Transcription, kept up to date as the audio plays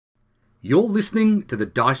You're listening to the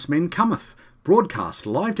Dice Men Cometh, broadcast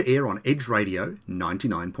live to air on Edge Radio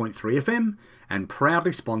 99.3 FM and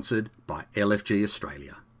proudly sponsored by LFG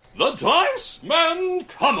Australia. The Dice Men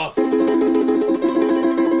Cometh!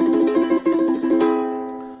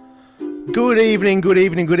 Good evening, good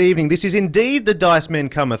evening, good evening. This is indeed the Dice Men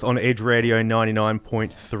Cometh on Edge Radio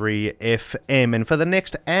 99.3 FM. And for the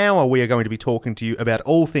next hour, we are going to be talking to you about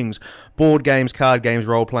all things board games, card games,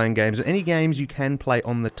 role-playing games, and any games you can play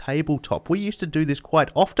on the tabletop. We used to do this quite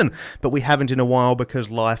often, but we haven't in a while because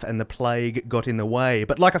life and the plague got in the way.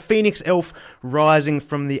 But like a phoenix elf rising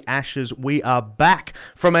from the ashes, we are back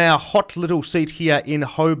from our hot little seat here in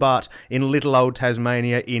Hobart, in little old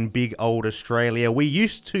Tasmania, in big old Australia. We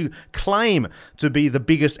used to claim to be the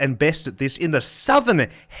biggest and best at this in the southern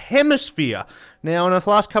hemisphere. Now, in the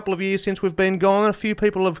last couple of years since we've been gone, a few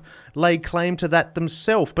people have laid claim to that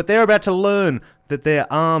themselves, but they're about to learn that their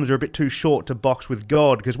arms are a bit too short to box with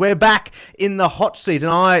God, because we're back in the hot seat,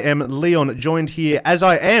 and I am Leon, joined here, as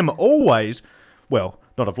I am always, well,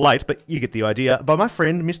 not of late, but you get the idea, by my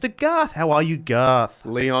friend, Mr. Garth. How are you, Garth?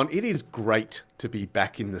 Leon, it is great to be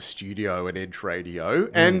back in the studio at Edge Radio.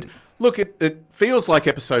 And look, it feels like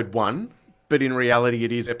episode 1, but in reality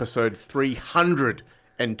it is episode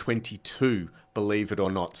 322, believe it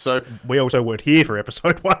or not. So we also weren't here for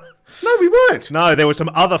episode 1. No, we weren't. No, there were some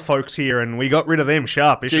other folks here, and we got rid of them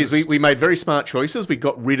sharpish. Geez, we made very smart choices. We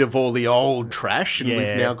got rid of all the old trash, and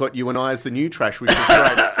we've now got you and I as the new trash, which is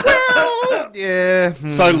great. Yeah.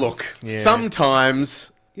 So look,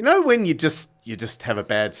 sometimes, you know when you just have a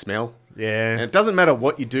bad smell? Yeah. And it doesn't matter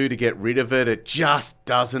what you do to get rid of it, it just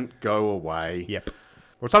doesn't go away. Yep.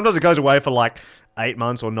 Or sometimes it goes away for like 8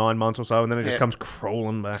 months or 9 months or so, and then it just comes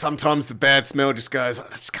crawling back. Sometimes the bad smell just goes,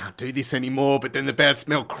 I just can't do this anymore, but then the bad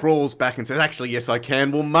smell crawls back and says, actually, yes, I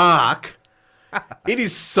can. Well, Mark, it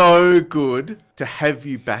is so good to have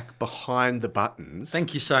you back behind the buttons.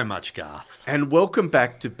 Thank you so much, Garth. And welcome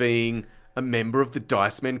back to being a member of the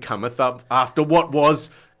Dice Men Cometh up after what was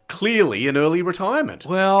clearly an early retirement.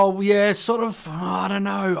 Well, yeah, sort of, I don't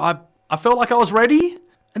know. I felt like I was ready,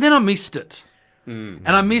 and then I missed it. And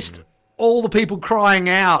I missed all the people crying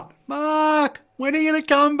out, Mark, when are you going to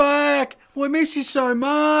come back? We miss you so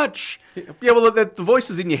much. Yeah, well, the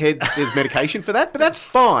voices in your head, there's medication for that, but that's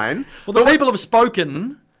fine. Well, the people have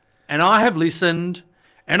spoken, and I have listened,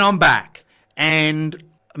 and I'm back. And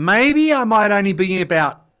maybe I might only be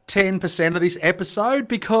about 10% of this episode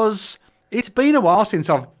because it's been a while since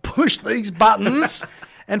I've pushed these buttons.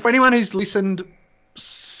 And for anyone who's listened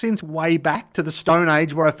since way back to the Stone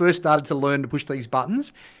Age where I first started to learn to push these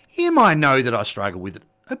buttons, you might know that I struggle with it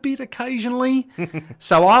a bit occasionally.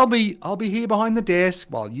 So I'll be here behind the desk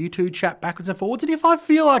while you two chat backwards and forwards. And if I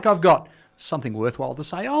feel like I've got something worthwhile to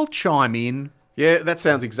say, I'll chime in. Yeah, that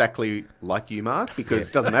sounds exactly like you, Mark, because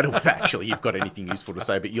it doesn't matter if actually you've got anything useful to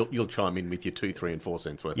say, but you'll chime in with your 2, 3 and 4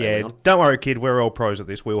 cents worth. Yeah, don't worry, kid. We're all pros at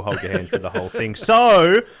this. We'll hold your hand through the whole thing.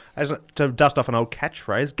 So, to dust off an old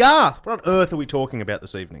catchphrase, Garth, what on earth are we talking about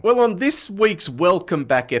this evening? Well, on this week's Welcome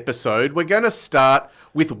Back episode, we're going to start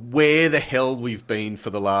with where the hell we've been for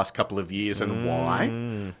the last couple of years and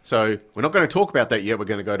why. So we're not going to talk about that yet. We're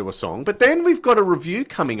going to go to a song. But then we've got a review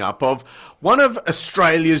coming up of one of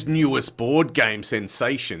Australia's newest board game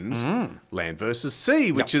sensations, Land vs.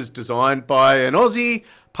 Sea, which is designed by an Aussie,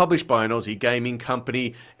 published by an Aussie gaming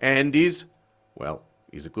company, and is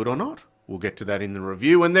it good or not? We'll get to that in the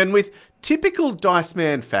review. And then with typical Dice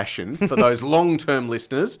Man fashion, for those long-term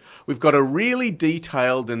listeners, we've got a really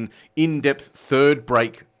detailed and in-depth third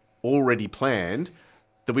break already planned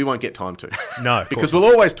that we won't get time to. No, because we'll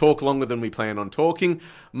always talk longer than we plan on talking.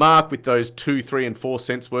 Mark, with those 2, 3 and 4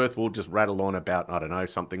 cents worth, we'll just rattle on about, I don't know,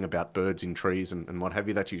 something about birds in trees and what have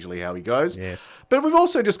you. That's usually how he goes. Yes. But we've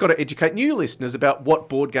also just got to educate new listeners about what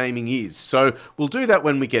board gaming is. So we'll do that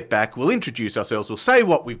when we get back. We'll introduce ourselves. We'll say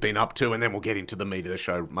what we've been up to, and then we'll get into the meat of the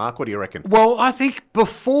show. Mark, what do you reckon? Well, I think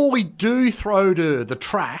before we do throw to the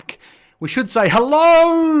track, we should say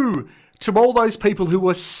hello to all those people who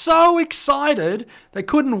were so excited they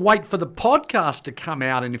couldn't wait for the podcast to come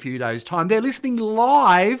out in a few days' time. They're listening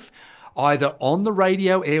live either on the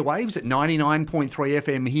radio airwaves at 99.3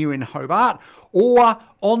 FM here in Hobart or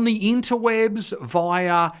on the interwebs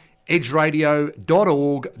via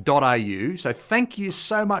edgeradio.org.au. So thank you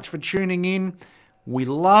so much for tuning in. We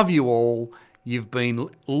love you all. You've been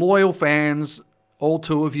loyal fans. All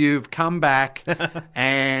 2 of you have come back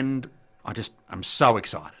and I'm so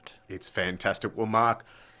excited. It's fantastic. Well, Mark,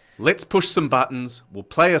 let's push some buttons. We'll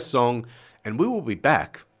play a song, and we will be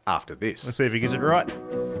back after this. Let's see if he gets it right.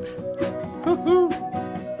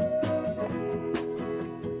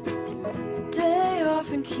 Day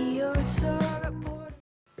off in Kyoto.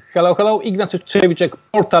 Hello, Ignacy Trzewiczek,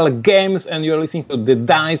 Portal Games, and you're listening to the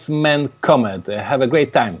Dice Man Cometh. Have a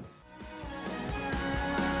great time.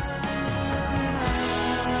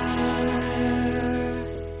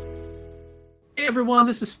 Hey everyone,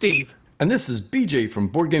 this is Steve. And this is BJ from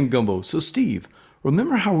Board Game Gumbo. So Steve,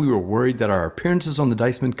 remember how we were worried that our appearances on the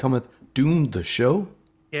Dice Man Cometh doomed the show?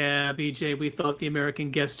 Yeah, BJ, we thought the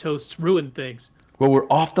American guest hosts ruined things. Well, we're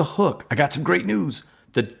off the hook. I got some great news.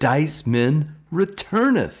 The Dice Man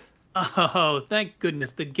returneth. Oh, thank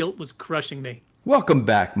goodness, the guilt was crushing me. Welcome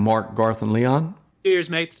back, Mark, Garth, and Leon. Cheers,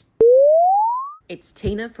 mates. It's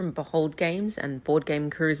Tina from Behold Games and Board Game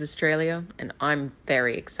Cruise Australia, and I'm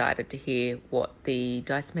very excited to hear what the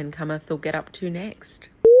Dice Men Cometh will get up to next.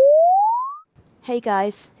 Hey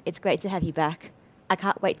guys, it's great to have you back. I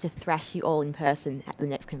can't wait to thrash you all in person at the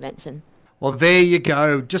next convention. Well, there you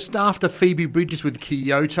go. Just after Phoebe Bridges with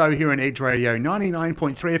Kyoto here on Edge Radio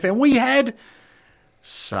 99.3 FM, we had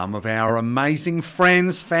some of our amazing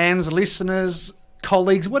friends, fans, listeners,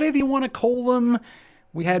 colleagues, whatever you want to call them.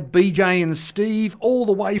 We had BJ and Steve all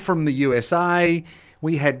the way from the USA.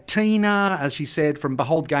 We had Tina, as she said, from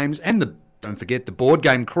Behold Games, and don't forget the Board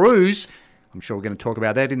Game Cruise. I'm sure we're going to talk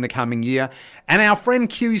about that in the coming year. And our friend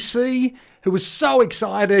QC, who was so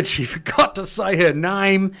excited she forgot to say her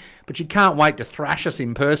name, but she can't wait to thrash us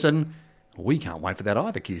in person. We can't wait for that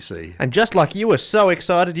either, QC. And just like you were so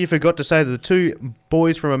excited, you forgot to say that the two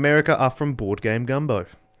boys from America are from Board Game Gumbo.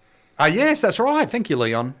 Yes, that's right. Thank you,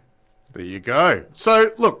 Leon. There you go.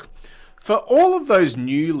 So, look, for all of those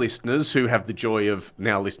new listeners who have the joy of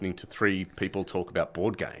now listening to three people talk about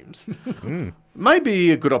board games,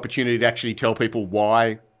 maybe a good opportunity to actually tell people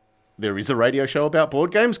why there is a radio show about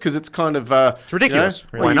board games, because it's kind of... it's ridiculous.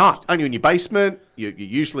 You know, why not? Only in your basement, you're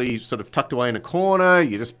usually sort of tucked away in a corner,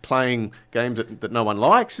 you're just playing games that no one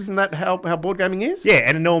likes. Isn't that how board gaming is? Yeah,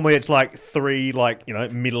 and normally it's like three,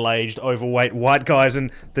 middle-aged, overweight white guys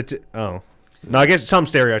and No, I guess some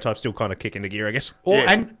stereotypes still kind of kick into gear, I guess.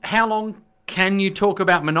 And how long can you talk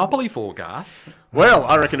about Monopoly for, Garth? Well,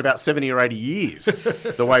 I reckon about 70 or 80 years,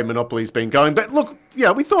 the way Monopoly's been going. But look,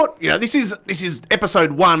 we thought, this is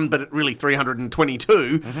episode 1, but it really 322.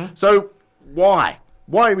 Mm-hmm. So why?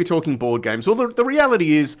 Why are we talking board games? Well, the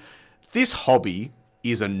reality is this hobby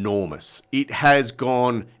is enormous. It has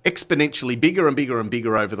gone exponentially bigger and bigger and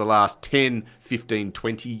bigger over the last 10, 15,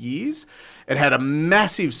 20 years. It had a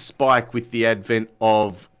massive spike with the advent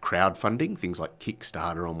of crowdfunding, things like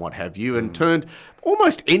Kickstarter and what have you, and turned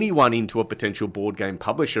almost anyone into a potential board game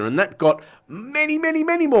publisher. And that got many, many,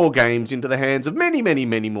 many more games into the hands of many, many,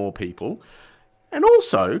 many more people. And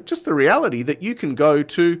also just the reality that you can go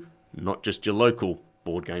to not just your local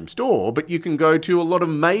board game store, but you can go to a lot of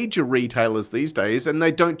major retailers these days, and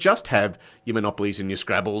they don't just have your Monopolies and your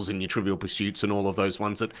Scrabbles and your Trivial Pursuits and all of those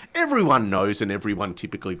ones that everyone knows and everyone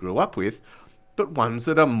typically grew up with, but ones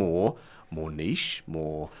that are more niche,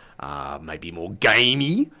 maybe more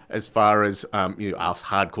gamey as far as us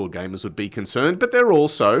hardcore gamers would be concerned, but they're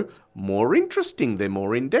also more interesting, they're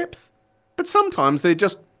more in-depth, but sometimes they're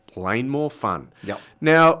just plain more fun. Yep.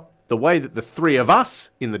 Now, the way that the three of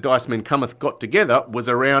us in the Dice Men Cometh got together was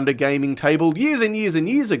around a gaming table years and years and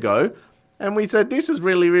years ago, and we said, this is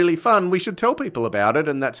really, really fun, we should tell people about it,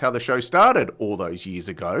 and that's how the show started all those years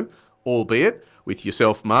ago, albeit with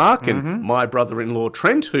yourself, Mark, and my brother-in-law,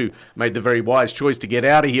 Trent, who made the very wise choice to get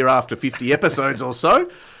out of here after 50 episodes or so.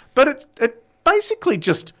 But it basically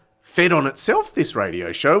just fed on itself, this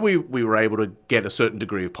radio show. We were able to get a certain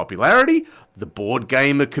degree of popularity. The board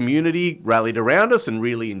gamer community rallied around us and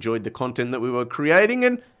really enjoyed the content that we were creating,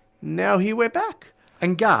 and now here we're back.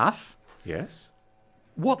 And Garth? Yes?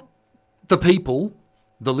 What the people,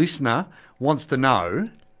 the listener, wants to know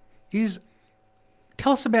is,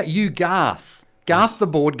 tell us about you, Garth. Garth the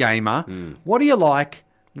board gamer. What do you like?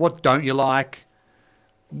 What don't you like?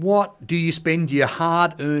 What do you spend your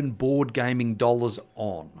hard-earned board gaming dollars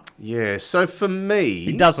on? Yeah, so for me...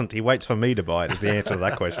 He doesn't. He waits for me to buy it, is the answer to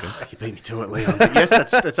that question. You beat me to it, Leon. But yes,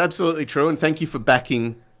 that's absolutely true, and thank you for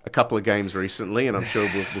backing a couple of games recently, and I'm sure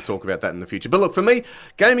we'll talk about that in the future. But look, for me,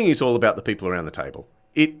 gaming is all about the people around the table.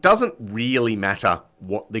 It doesn't really matter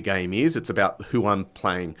what the game is, it's about who I'm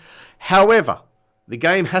playing. However, the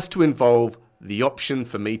game has to involve the option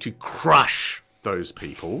for me to crush those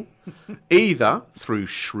people, either through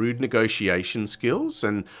shrewd negotiation skills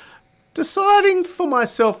and deciding for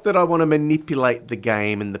myself that I want to manipulate the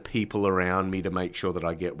game and the people around me to make sure that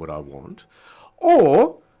I get what I want,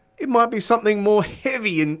 or it might be something more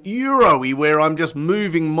heavy and Euro-y where I'm just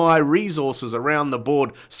moving my resources around the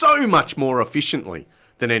board so much more efficiently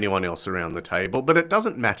than anyone else around the table, but it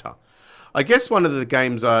doesn't matter. I guess one of the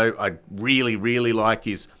games I really, really like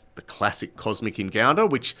is the classic Cosmic Encounter,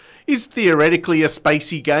 which is theoretically a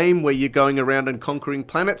spacey game where you're going around and conquering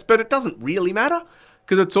planets, but it doesn't really matter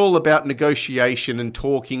because it's all about negotiation and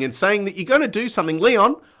talking and saying that you're going to do something.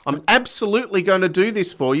 Leon, I'm absolutely going to do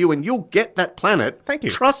this for you and you'll get that planet. Thank you.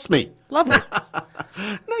 Trust me. Lovely.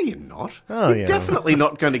 No, you're not. Oh, you're yeah. definitely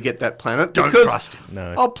not going to get that planet. Don't because trust him.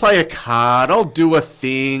 No. I'll play a card, I'll do a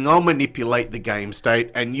thing, I'll manipulate the game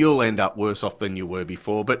state, and you'll end up worse off than you were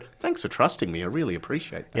before. But thanks for trusting me. I really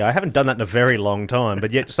appreciate that. Yeah, I haven't done that in a very long time,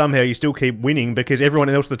 but yet somehow you still keep winning because everyone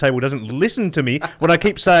else at the table doesn't listen to me when I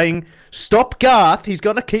keep saying, stop Garth, he's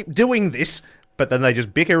got to keep doing this. But then they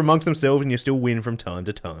just bicker amongst themselves and you still win from time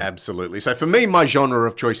to time. Absolutely. So for me, my genre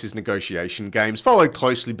of choice is negotiation games, followed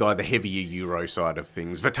closely by the heavier Euro side of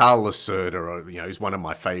things. Vital Lacerda, is one of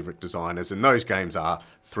my favourite designers, and those games are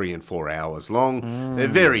 3 and 4 hours long. They're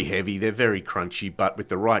very heavy, they're very crunchy, but with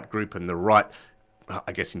the right group and the right,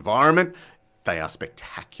 environment, they are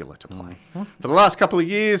spectacular to play. For the last couple of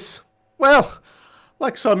years, well,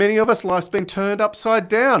 like so many of us, life's been turned upside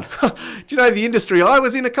down. Do you know the industry I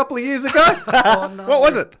was in a couple of years ago? What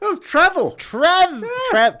was it? It was travel. Travel.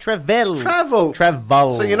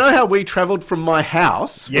 Travel. So you know how we travelled from my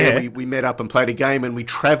house, Yeah. where we met up and played a game, and we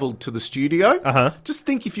travelled to the studio? Uh-huh. Just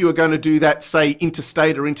think if you were going to do that, say,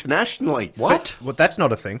 interstate or internationally. What? Well, that's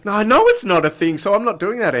not a thing. No, I know it's not a thing, so I'm not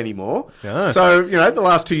doing that anymore. No. So, the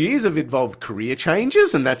last 2 years have involved career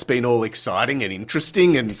changes, and that's been all exciting and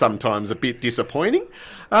interesting and sometimes a bit disappointing.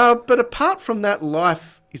 But apart from that,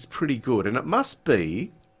 life is pretty good, and it must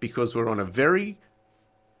be because we're on a very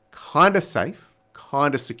kind of safe,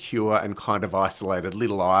 kind of secure, and kind of isolated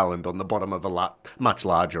little island on the bottom of a much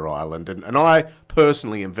larger island. And I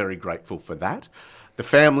personally am very grateful for that. The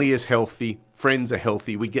family is healthy, friends are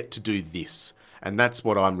healthy, we get to do this. And that's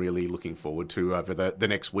what I'm really looking forward to over the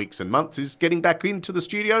next weeks and months, is getting back into the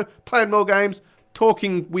studio, playing more games,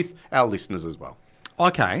 talking with our listeners as well.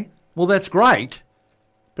 Okay, well, that's great.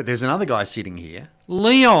 But there's another guy sitting here.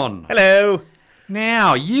 Leon. Hello.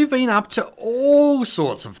 Now, you've been up to all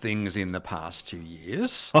sorts of things in the past 2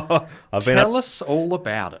 years. Tell us all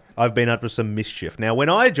about it. I've been up to some mischief. Now, when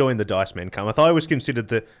I joined the Dice Men Cometh, I was considered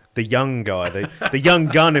the young guy, the young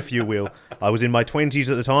gun, if you will. I was in my 20s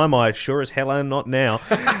at the time. I sure as hell am not now.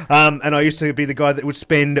 And I used to be the guy that would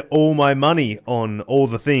spend all my money on all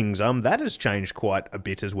the things. That has changed quite a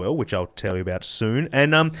bit as well, which I'll tell you about soon.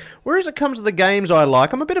 And whereas it comes to the games I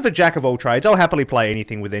like, I'm a bit of a jack of all trades. I'll happily play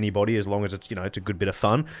anything with anybody as long as it's, it's a good bit of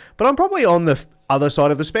fun. But I'm probably on the other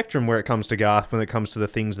side of the spectrum where it comes to Garth, when it comes to the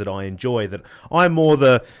things that I enjoy. That I'm more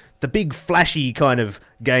the big flashy kind of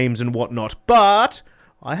games and whatnot. But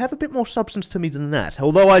I have a bit more substance to me than that.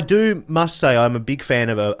 Although I must say I'm a big fan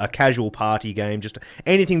of a casual party game. Just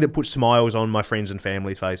anything that puts smiles on my friends and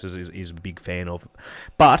family faces is a big fan of.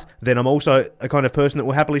 But then I'm also a kind of person that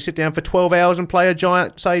will happily sit down for 12 hours and play a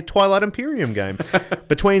giant, say, Twilight Imperium game.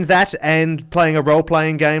 Between that and playing a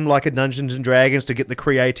role-playing game like a Dungeons & Dragons to get the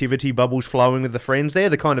creativity bubbles flowing with the friends, they're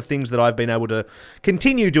the kind of things that I've been able to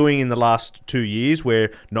continue doing in the last 2 years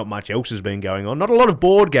where not much else has been going on. Not a lot of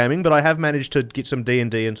board gaming, but I have managed to get some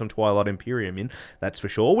D&D and some Twilight Imperium in, that's for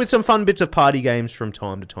sure, with some fun bits of party games from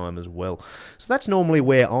time to time as well. So that's normally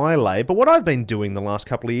where I lay, but what I've been doing the last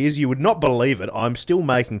couple of years, you would not believe it, I'm still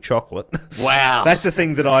making chocolate. Wow. That's the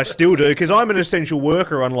thing that I still do, because I'm an essential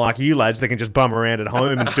worker, unlike you lads that can just bum around at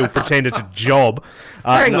home and still pretend it's a job.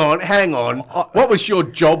 Hang on. What was your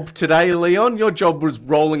job today, Leon? Your job was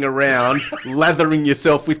rolling around, lathering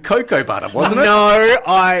yourself with cocoa butter, wasn't it? No,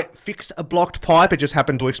 I fixed a blocked pipe. It just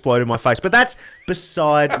happened to explode in my face. But that's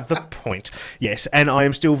beside the point. Yes, and I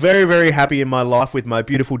am still very, very happy in my life with my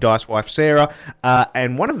beautiful dice wife, Sarah.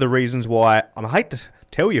 And one of the reasons why, and I hate to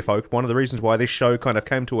tell you folks, one of the reasons why this show kind of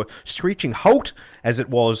came to a screeching halt, as it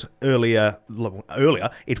was earlier,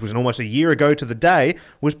 it was almost a year ago to the day,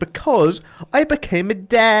 was because I became a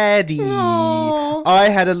daddy. Aww. I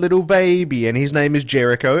had a little baby, and his name is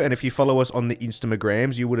Jericho, and if you follow us on the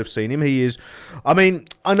Instagrams, you would have seen him. He is, I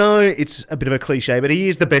know it's a bit of a cliche, but he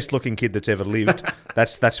is the best looking kid that's ever lived.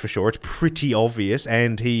 That's for sure. It's pretty obvious,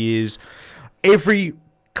 and he is every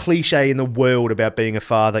cliche in the world about being a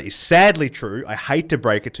father is sadly true. I hate to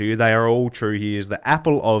break it to you. They are all true. He is the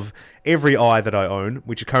apple of every eye that I own,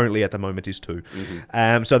 which currently at the moment is 2.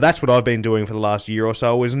 Mm-hmm. So that's what I've been doing for the last year or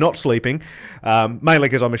so, is not sleeping, mainly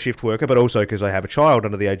because I'm a shift worker, but also because I have a child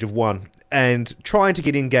under the age of 1, and trying to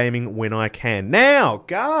get in gaming when I can. Now,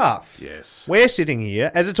 Garth, yes, we're sitting here,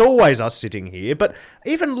 as it's always us sitting here, but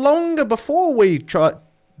even longer before we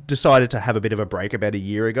decided to have a bit of a break about a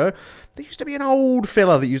year ago. There used to be an old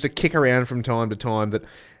fella that used to kick around from time to time that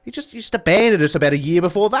he just abandoned us about a year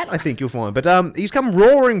before that, I think you'll find. But he's come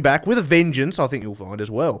roaring back with a vengeance, I think you'll find as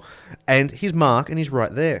well. And he's Mark, and he's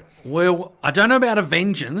right there. Well, I don't know about a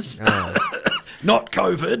vengeance. Not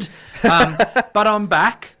COVID. But I'm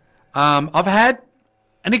back. I've had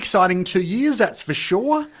an exciting 2 years, that's for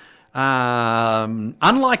sure.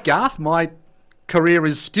 Unlike Garth, my career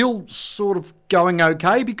is still sort of going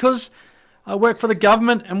okay because I work for the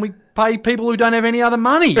government and we pay people who don't have any other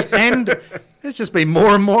money. And there's just been more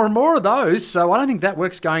and more and more of those. So I don't think that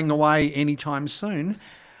work's going away anytime soon.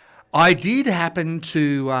 I did happen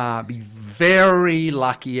to be very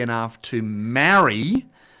lucky enough to marry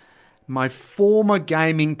my former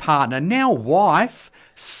gaming partner, now wife,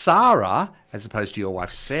 Sarah, as opposed to your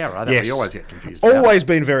wife, Sarah. That we always get confused about. Always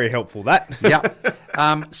been very helpful, that.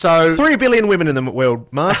 Yeah. So 3 billion women in the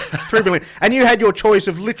world, Mark. 3 billion. And you had your choice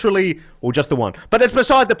of literally, or just the one. But it's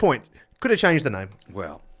beside the point. Could have changed the name.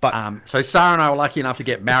 Well, but so Sarah and I were lucky enough to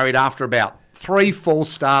get married after about 3 false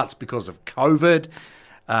starts because of COVID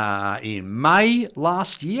in May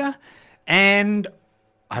last year. And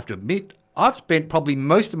I have to admit, I've spent probably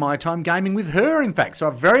most of my time gaming with her, in fact. So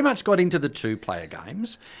I've very much got into the 2-player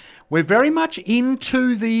games. We're very much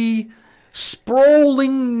into the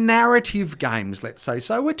sprawling narrative games, let's say.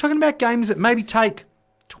 So we're talking about games that maybe take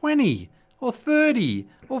 20 or 30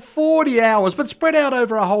 or 40 hours, but spread out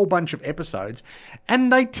over a whole bunch of episodes.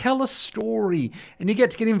 And they tell a story, and you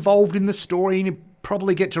get to get involved in the story, and you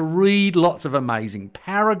probably get to read lots of amazing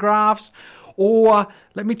paragraphs. Or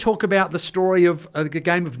let me talk about the story of a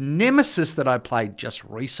game of Nemesis that I played just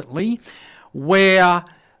recently, where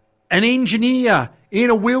an engineer in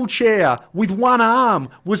a wheelchair with one arm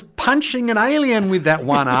was punching an alien with that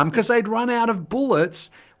one arm because they'd run out of bullets,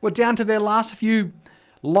 were down to their last few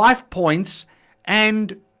life points,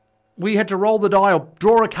 and we had to roll the die or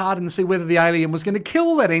draw a card and see whether the alien was going to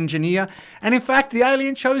kill that engineer. And in fact, the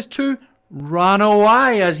alien chose to run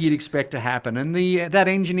away, as you'd expect to happen. And that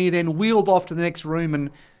engineer then wheeled off to the next room and,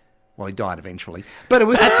 well, he died eventually. But it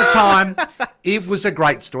was, at the time, it was a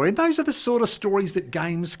great story. And those are the sort of stories that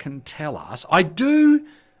games can tell us. I do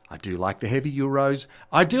like the heavy Euros.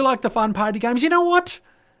 I do like the fun party games. You know what?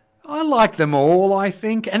 I like them all, I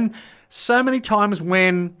think. And so many times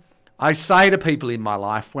when I say to people in my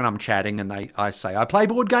life, when I'm chatting and I say, I play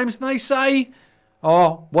board games, and they say,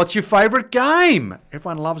 oh, what's your favourite game?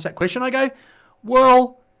 Everyone loves that question. I go,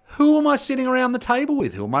 well, who am I sitting around the table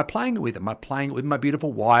with? Who am I playing it with? Am I playing it with my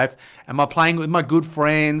beautiful wife? Am I playing it with my good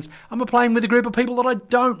friends? Am I playing with a group of people that I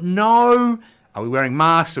don't know? Are we wearing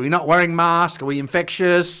masks? Are we not wearing masks? Are we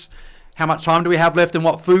infectious? How much time do we have left and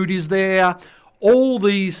what food is there? All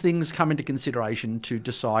these things come into consideration to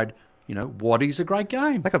decide, what is a great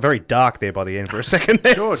game. That got very dark there by the end for a second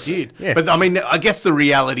there. Sure did. Yeah. But I mean, I guess the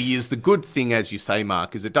reality is the good thing, as you say,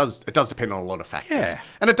 Mark, is it does depend on a lot of factors. Yeah.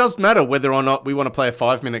 And it does matter whether or not we want to play a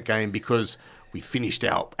 5-minute game because we finished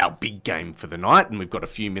our big game for the night and we've got a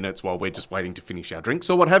few minutes while we're just waiting to finish our drinks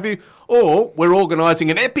or what have you. Or we're organising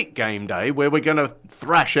an epic game day where we're going to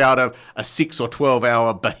thrash out a 6 or 12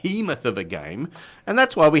 hour behemoth of a game. And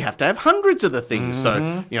that's why we have to have hundreds of the things.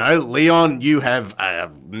 Mm-hmm. So, Leon, you have a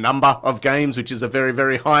number of games, which is a very,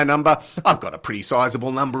 very high number. I've got a pretty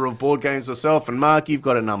sizable number of board games myself. And Mark, you've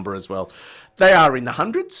got a number as well. They are in the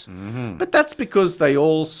hundreds, but that's because they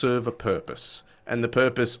all serve a purpose. And the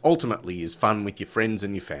purpose ultimately is fun with your friends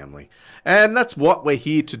and your family. And that's what we're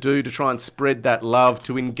here to do, to try and spread that love,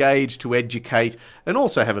 to engage, to educate, and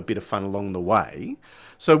also have a bit of fun along the way.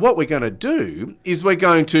 So what we're going to do is we're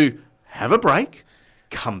going to have a break,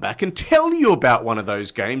 come back and tell you about one of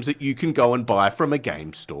those games that you can go and buy from a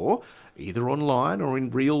game store, either online or in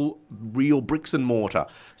real bricks and mortar.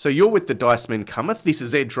 So you're with the Dice Men Cometh. This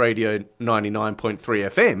is Edge Radio 99.3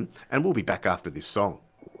 FM, and we'll be back after this song.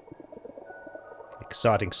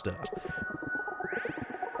 Exciting start.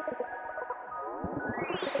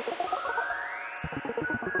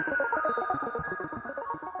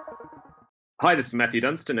 Hi, this is Matthew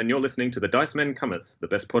Dunstan, and you're listening to the Dice Men Cometh, the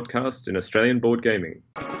best podcast in Australian board gaming.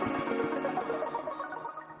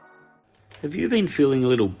 Have you been feeling a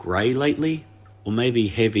little grey lately? Or maybe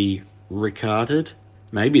heavy Ricarded?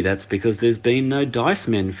 Maybe that's because there's been no Dice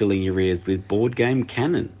Men filling your ears with board game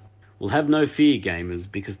canon. Well, have no fear, gamers,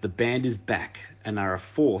 because the band is back and are a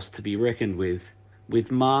force to be reckoned with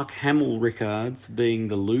Mark Hamill Rickards being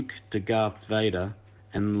the Luke to Garth's Vader,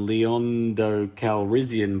 and Leondo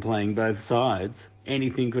Calrissian playing both sides.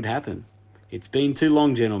 Anything could happen. It's been too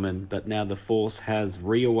long, gentlemen, but now the force has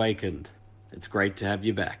reawakened. It's great to have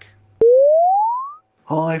you back.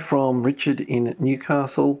 Hi from Richard in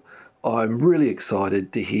Newcastle. I'm really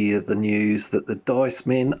excited to hear the news that the Dice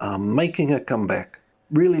Men are making a comeback.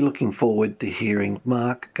 Really looking forward to hearing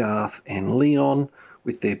Mark, Garth and Leon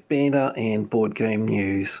with their banter and board game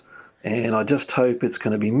news. And I just hope it's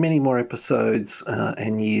going to be many more episodes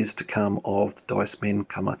and years to come of the Dice Men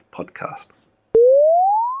Cometh podcast.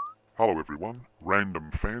 Hello everyone, random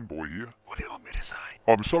fanboy here. What do you want me to say?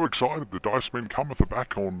 I'm so excited the Dice Men Cometh are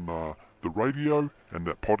back on the radio and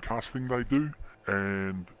that podcast thing they do,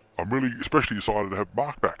 and I'm really especially excited to have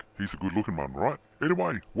Mark back. He's a good looking one, right?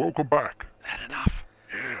 Anyway, welcome back. That enough?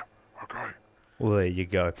 Yeah, okay. Well, there you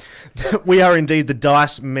go. We are indeed the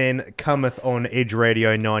Dice Men Cometh on Edge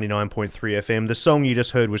Radio 99.3 FM. The song you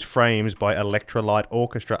just heard was Frames by Electrolyte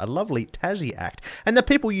Orchestra, a lovely Tassie act. And the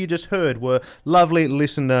people you just heard were lovely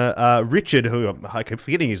listener Richard, who I keep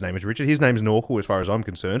forgetting his name is Richard. His name's Norkel as far as I'm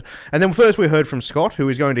concerned. And then first we heard from Scott, who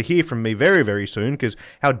is going to hear from me very, very soon, because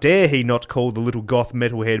how dare he not call the little goth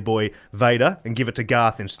metalhead boy Vader and give it to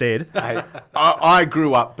Garth instead. Hey, I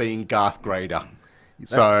grew up being Garth Grader.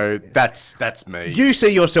 So that's me. You see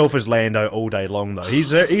yourself as Lando all day long, though. He's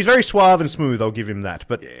very suave and smooth. I'll give him that.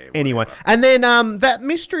 But yeah, anyway, and then that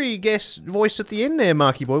mystery guest voice at the end there,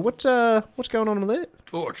 Marky boy. What's going on with that?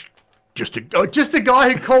 Oh, it's just a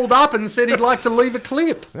guy who called up and said he'd like to leave a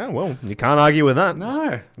clip. Oh well, you can't argue with that.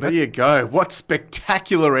 No. There you go. What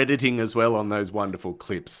spectacular editing as well on those wonderful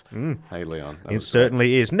clips. Hey, Leon. It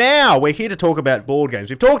certainly is. Now, we're here to talk about board games.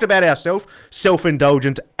 We've talked about ourselves,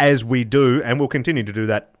 self-indulgent as we do, and we'll continue to do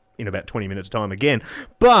that in about 20 minutes' time again.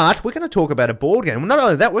 But we're going to talk about a board game. Well, not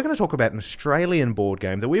only that, we're going to talk about an Australian board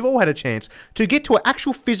game that we've all had a chance to get to an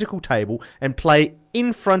actual physical table and play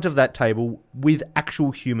in front of that table with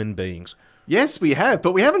actual human beings. Yes, we have,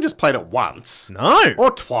 but we haven't just played it once. No.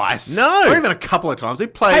 Or twice. No. Or even a couple of times. We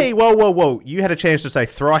played... Hey, whoa. You had a chance to say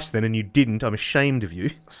thrice then, and you didn't. I'm ashamed of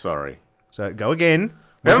you. Sorry. So, go again.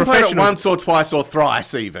 We haven't played it once or twice or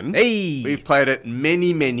thrice even. Hey. We've played it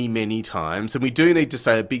many, many, many times. And we do need to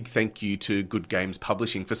say a big thank you to Good Games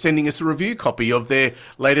Publishing for sending us a review copy of their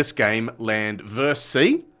latest game, Land vs.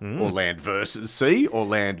 Sea, or Land vs. Sea, or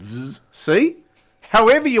Land vs. Sea.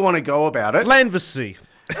 However you want to go about it. Land vs. Sea.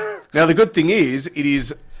 Now, the good thing is, it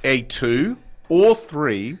is a 2 or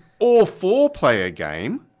 3 or 4 player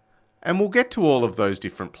game. And we'll get to all of those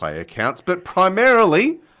different player counts. But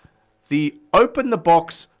primarily... the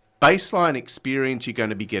open-the-box baseline experience you're going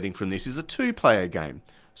to be getting from this is a 2-player game.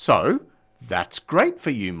 So, that's great for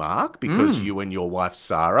you, Mark, because you and your wife,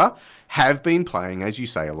 Sarah, have been playing, as you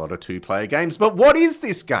say, a lot of 2-player games. But what is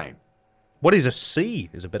this game? What is a sea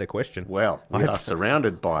is a better question. Well, we are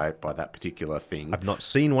surrounded by that particular thing. I've not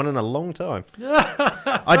seen one in a long time.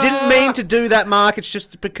 I didn't mean to do that, Mark. It's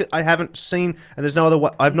just because I haven't seen, and there's no other way.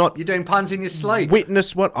 I've not... You're doing puns in your sleep.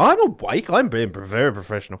 Witnessed one. I'm awake. I'm being very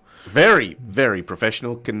professional. Very, very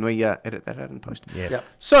professional. Can we edit that out and post? Yeah. Yep.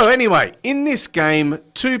 So anyway, in this game,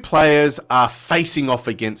 2 players are facing off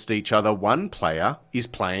against each other. One player is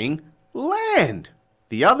playing land.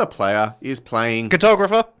 The other player is playing...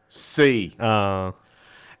 Cartographer? sea. Oh.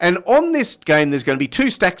 And on this game, there's going to be 2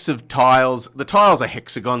 stacks of tiles. The tiles are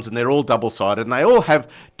hexagons, and they're all double-sided, and they all have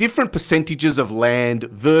different percentages of land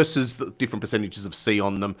versus the different percentages of sea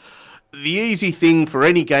on them. The easy thing for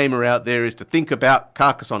any gamer out there is to think about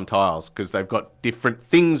Carcassonne tiles, because they've got different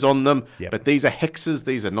things on them, but these are hexes,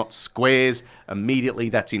 these are not squares. Immediately,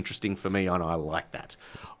 that's interesting for me, and I like that.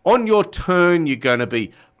 On your turn, you're going to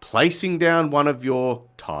be placing down one of your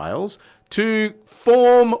tiles to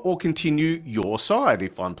form or continue your side.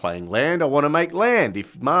 If I'm playing land, I want to make land.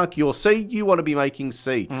 If Mark, you're sea, you want to be making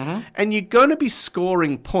sea. And you're going to be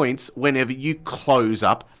scoring points whenever you close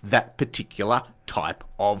up that particular type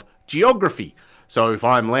of geography. So if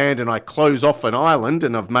I'm land and I close off an island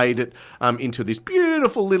and I've made it into this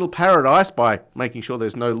beautiful little paradise by making sure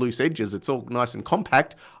there's no loose edges, it's all nice and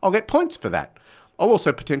compact, I'll get points for that. I'll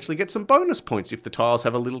also potentially get some bonus points if the tiles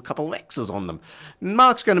have a little couple of X's on them.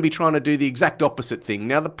 Mark's going to be trying to do the exact opposite thing.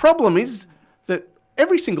 Now, the problem is that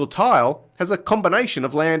every single tile has a combination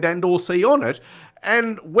of land and or sea on it,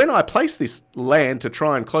 and when I place this land to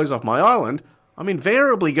try and close off my island, I'm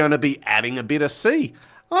invariably going to be adding a bit of sea.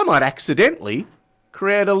 I might accidentally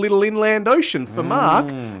create a little inland ocean for Mark,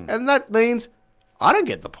 and that means I don't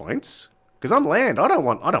get the points, because I'm land. I don't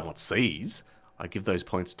want seas. I give those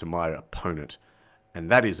points to my opponent. And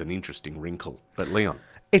that is an interesting wrinkle. But Leon.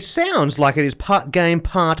 It sounds like it is part game,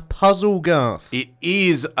 part puzzle, Garth. It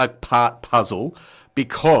is a part puzzle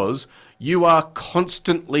because you are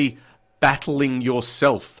constantly battling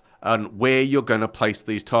yourself on where you're going to place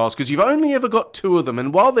these tiles, because you've only ever got 2 of them.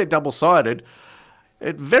 And while they're double-sided,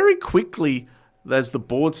 it very quickly, as the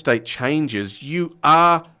board state changes, you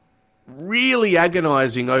are really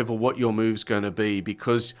agonising over what your move's going to be,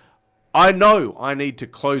 because I know I need to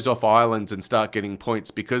close off islands and start getting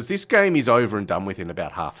points, because this game is over and done with in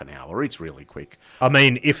about half an hour. It's really quick. I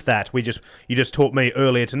mean, if that, you just taught me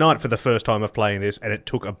earlier tonight for the first time of playing this, and it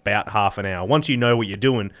took about half an hour. Once you know what you're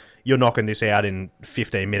doing, you're knocking this out in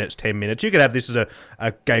 15 minutes, 10 minutes. You could have this as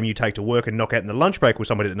a game you take to work and knock out in the lunch break with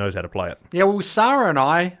somebody that knows how to play it. Yeah, well, Sarah and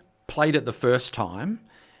I played it the first time,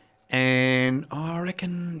 and I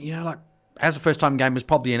reckon, as a first-time game was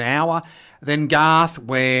probably an hour. Then Garth,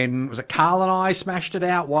 was it Carl and I smashed it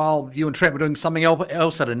out while you and Trent were doing something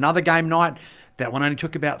else at another game night. That one only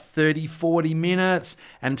took about 30, 40 minutes.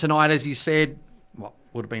 And tonight, as you said,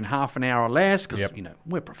 would have been half an hour or less, because,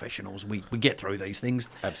 we're professionals. We get through these things.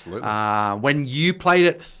 Absolutely. When you played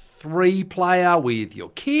it 3-player with your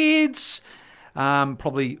kids,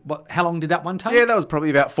 probably, how long did that one take? Yeah, that was probably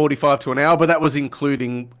about 45 to an hour, but that was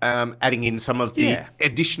including adding in some of the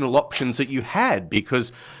additional options that you had,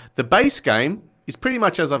 because the base game is pretty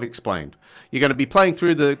much as I've explained. You're going to be playing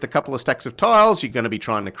through the couple of stacks of tiles. You're going to be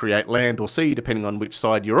trying to create land or sea, depending on which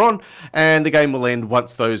side you're on, and the game will end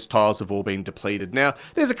once those tiles have all been depleted. Now,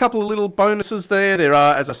 there's a couple of little bonuses there. There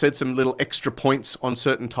are, as I said, some little extra points on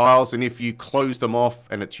certain tiles, and if you close them off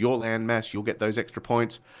and it's your landmass, you'll get those extra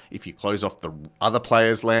points. If you close off the other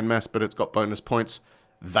player's landmass, but it's got bonus points,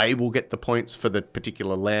 they will get the points for the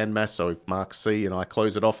particular landmass. So if Mark's C and I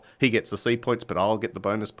close it off, he gets the C points, but I'll get the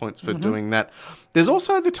bonus points for doing that. There's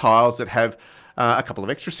also the tiles that have a couple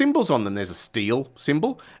of extra symbols on them. There's a steal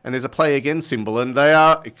symbol and there's a play again symbol, and they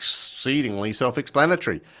are exceedingly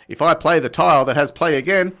self-explanatory. If I play the tile that has play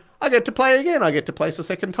again, I get to play again. I get to place a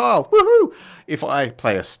second tile. Woohoo! If I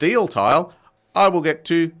play a steal tile, I will get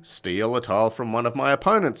to steal a tile from one of my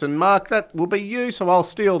opponents. And Mark, that will be you, so I'll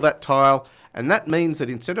steal that tile. And that means that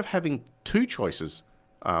instead of having 2 choices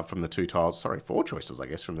from the 2 tiles, 4 choices, I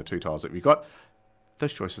guess, from the 2 tiles that we've got,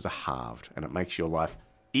 those choices are halved, and it makes your life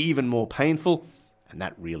even more painful, and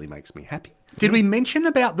that really makes me happy. Did we mention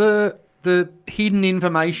about the hidden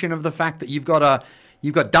information of the fact that you've got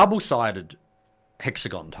double-sided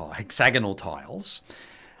hexagonal tiles,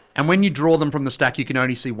 and when you draw them from the stack, you can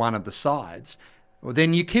only see one of the sides. Well,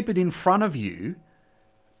 then you keep it in front of you.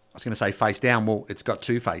 I was going to say face down. Well, it's got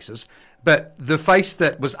 2 faces. But the face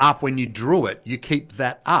that was up when you drew it, you keep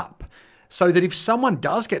that up. So that if someone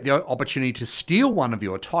does get the opportunity to steal one of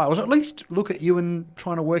your tiles, at least look at you and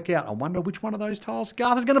trying to work out, I wonder which one of those tiles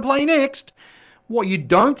Garth is going to play next. What you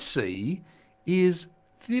don't see is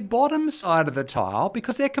the bottom side of the tile,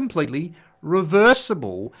 because they're completely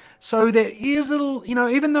reversible. So there is a little,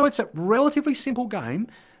 even though it's a relatively simple game,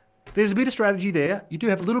 there's a bit of strategy there. You do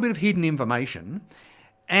have a little bit of hidden information.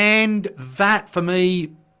 And that, for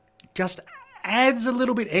me, just adds a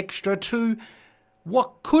little bit extra to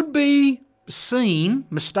what could be seen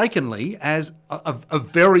mistakenly as a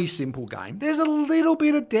very simple game. There's a little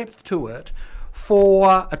bit of depth to it for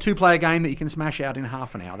a 2-player game that you can smash out in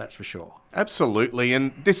half an hour, that's for sure. Absolutely,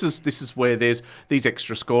 and this is where there's these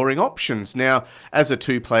extra scoring options. Now, as a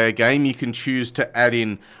 2-player game, you can choose to add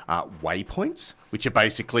in waypoints, which are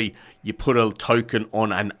basically you put a token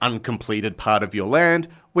on an uncompleted part of your land.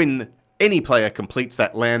 When any player completes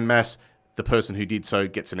that landmass, the person who did so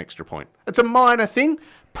gets an extra point. It's a minor thing,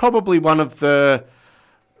 probably one of the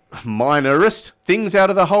minorest things out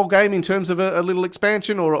of the whole game in terms of a little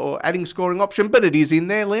expansion or adding scoring option, but it is in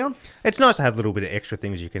there, Leon. It's nice to have a little bit of extra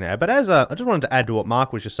things you can add, but I just wanted to add to what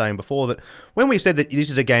Mark was just saying before, that when we said that this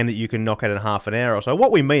is a game that you can knock out in half an hour or so,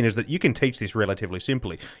 what we mean is that you can teach this relatively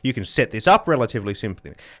simply. You can set this up relatively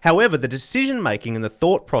simply. However, the decision making and the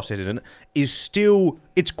thought process in it is still,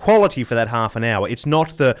 it's quality for that half an hour. It's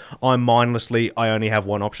not I only have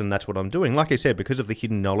one option, that's what I'm doing. Like I said, because of the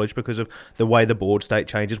hidden knowledge, because of the way the board state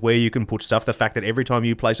changes, where you can put stuff, the fact that every time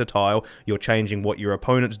you place a tile, you're changing what your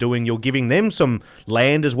opponent's doing, you're giving them some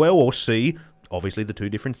land as well, or sea, obviously the 2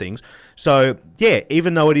 different things. So, yeah,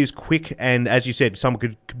 even though it is quick, and as you said, some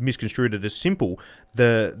could misconstrue it as simple,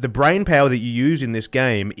 the brain power that you use in this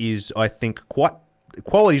game is, I think,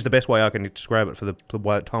 quality is the best way I can describe it for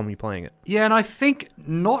the time you're playing it. Yeah, and I think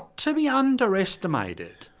not to be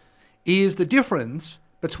underestimated is the difference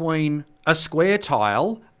between a square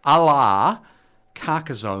tile, a la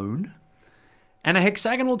Carcassonne, and a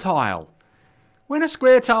hexagonal tile. When a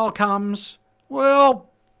square tile comes, well,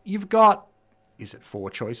 you've got, is it 4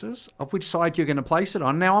 choices of which side you're going to place it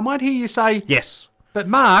on? Now, I might hear you say, yes, but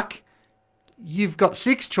Mark, you've got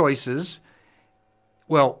 6 choices.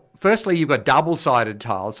 Well, firstly, you've got double-sided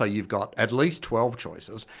tiles, so you've got at least 12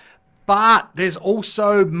 choices. But there's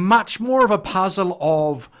also much more of a puzzle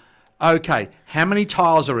of, okay, how many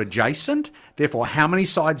tiles are adjacent? Therefore, how many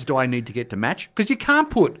sides do I need to get to match? Because you can't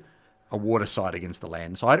put a water side against a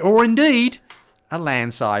land side, or indeed a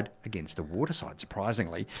land side against a water side,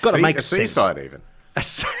 surprisingly. It's got to make a sense. seaside even.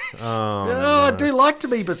 I do like to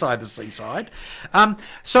be beside the seaside.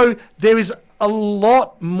 So there is a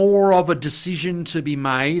lot more of a decision to be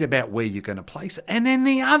made about where you're going to place it. And then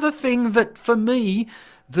the other thing that, for me,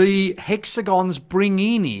 the hexagons bring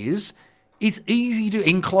in is it's easy to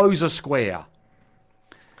enclose a square.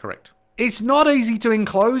 Correct. It's not easy to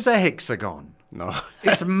enclose a hexagon. No.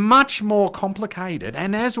 It's much more complicated.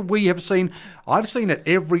 And as we have seen, I've seen it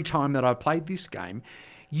every time that I've played this game,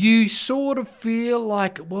 you sort of feel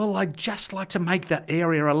like, well, I'd just like to make that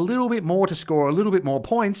area a little bit more to score a little bit more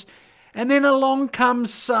points. And then along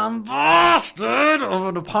comes some bastard of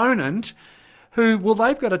an opponent who, well,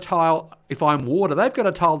 they've got a tile, if I'm water, they've got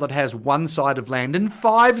a tile that has one side of land and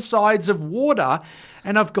 5 sides of water.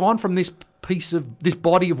 And I've gone from this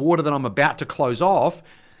body of water that I'm about to close off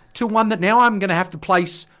to one that now I'm going to have to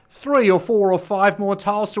place 3 or 4 or 5 more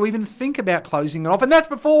tiles to even think about closing it off. And that's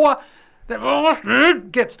before that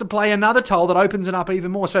bastard gets to play another tile that opens it up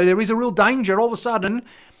even more. So there is a real danger. All of a sudden,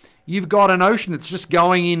 you've got an ocean that's just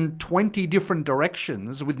going in 20 different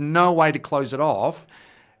directions with no way to close it off,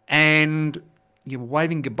 and you're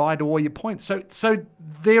waving goodbye to all your points. So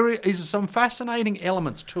there is some fascinating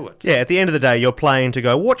elements to it. Yeah, at the end of the day, you're playing to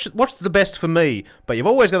go, what's the best for me? But you've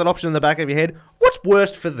always got that option in the back of your head, what's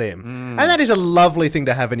worst for them? And that is a lovely thing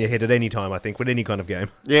to have in your head at any time, I think, with any kind of game.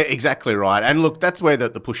 Yeah, exactly right. And look, that's where the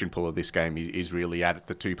push and pull of this game is really at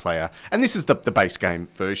the 2-player. And this is the base game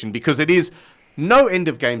version, because it is no end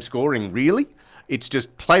of game scoring, really. It's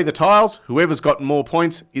just play the tiles. Whoever's got more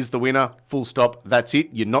points is the winner. Full stop. That's it.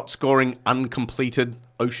 You're not scoring uncompleted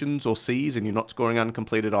oceans or seas, and you're not scoring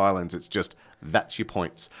uncompleted islands. It's just that's your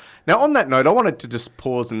points. Now, on that note, I wanted to just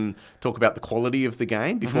pause and talk about the quality of the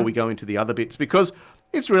game before we go into the other bits, because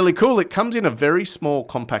it's really cool. It comes in a very small,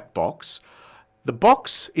 compact box. The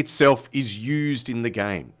box itself is used in the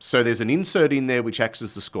game. So there's an insert in there which acts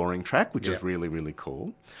as the scoring track, which is really, really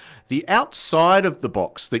cool. The outside of the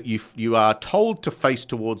box that you are told to face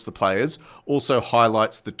towards the players also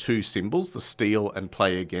highlights the 2 symbols, the steal and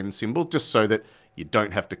play again symbol, just so that you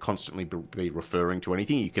don't have to constantly be referring to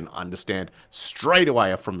anything. You can understand straight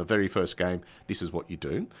away from the very first game, this is what you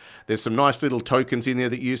do. There's some nice little tokens in there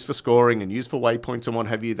that you use for scoring and use for waypoints and what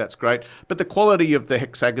have you. That's great. But the quality of the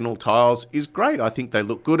hexagonal tiles is great. I think they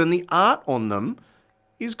look good. And the art on them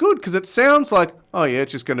is good, because it sounds like, oh yeah,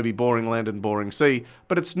 it's just going to be boring land and boring sea,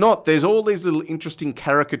 but it's not. There's all these little interesting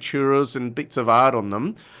caricatures and bits of art on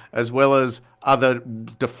them, as well as other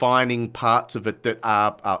defining parts of it that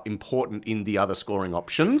are important in the other scoring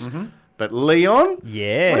options. But Leon, what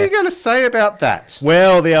are you going to say about that?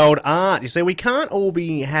 Well, the old art. You see, we can't all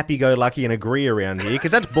be happy-go-lucky and agree around here,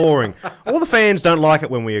 because that's boring. All the fans don't like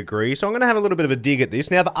it when we agree, so I'm going to have a little bit of a dig at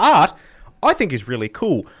this. Now, the art, I think, is really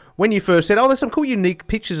cool. When you first said, oh, there's some cool unique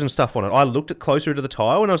pictures and stuff on it, I looked at closer to the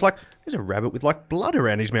tile and I was like, there's a rabbit with like blood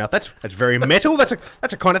around his mouth. That's very metal. That's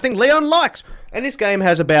a kind of thing Leon likes. And this game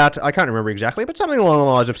has about, I can't remember exactly, but something along the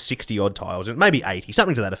lines of 60 odd tiles, and maybe 80,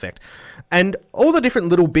 something to that effect. And all the different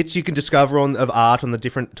little bits you can discover of art on the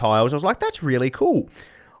different tiles, I was like, that's really cool.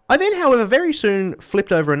 I then, however, very soon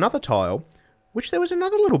flipped over another tile, which there was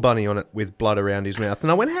another little bunny on it with blood around his mouth,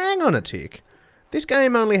 and I went, hang on a tick. This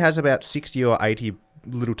game only has about 60 or 80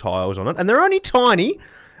 little tiles on it, and they're only tiny,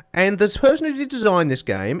 and the person who did design this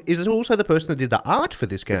game is also the person that did the art for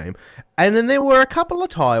this game. And then there were a couple of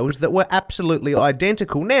tiles that were absolutely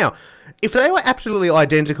identical. Now, if they were absolutely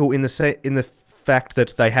identical in the fact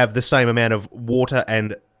that they have the same amount of water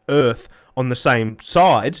and earth on the same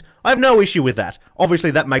sides, I have no issue with that. Obviously,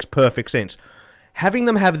 that makes perfect sense. Having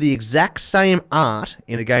them have the exact same art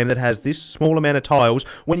in a game that has this small amount of tiles,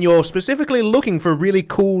 when you're specifically looking for really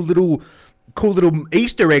cool little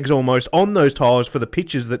Easter eggs almost on those tiles for the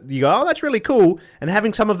pictures that you go, oh, that's really cool, and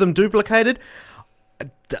having some of them duplicated,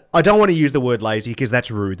 I don't want to use the word lazy because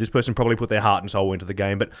that's rude. This person probably put their heart and soul into the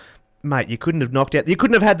game, but mate, you couldn't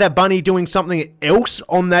have had that bunny doing something else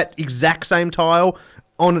on that exact same tile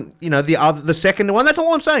on, the second one. That's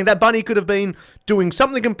all I'm saying. That bunny could have been doing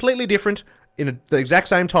something completely different in the exact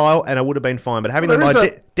same tile, and I would have been fine. But having them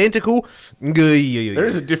identical... There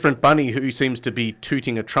is a different bunny who seems to be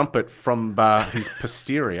tooting a trumpet from his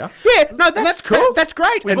posterior. Yeah, no, that's cool. That's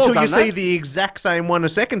great. We've Until you see the exact same one a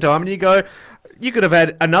second time, and you go... You could have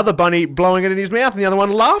had another bunny blowing it in his mouth, and the other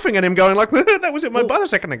one laughing at him, going like, that was in my butt a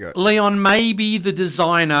second ago. Leon, maybe the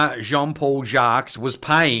designer, Jean-Paul Jacques, was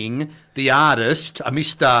paying the artist,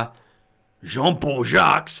 Mr. Jean-Paul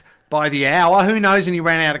Jacques, by the hour. Who knows? And he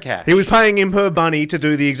ran out of cash. He was paying him per bunny to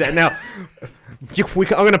do the exact... Now, I'm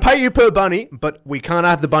going to pay you per bunny, but we can't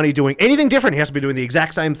have the bunny doing anything different. He has to be doing the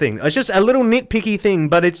exact same thing. It's just a little nitpicky thing,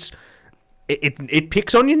 but it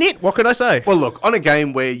picks on your nit. What can I say? Well, look, on a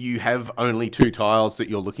game where you have only 2 tiles that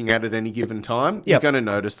you're looking at any given time, you're going to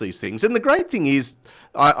notice these things. And the great thing is,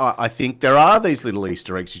 I think there are these little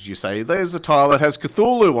Easter eggs, as you say. There's a tile that has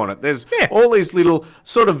Cthulhu on it. There's all these little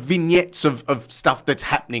sort of vignettes of stuff that's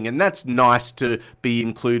happening, and that's nice to be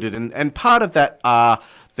included. And part of that are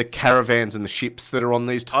the caravans and the ships that are on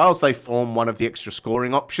these tiles. They form one of the extra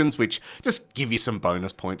scoring options, which just give you some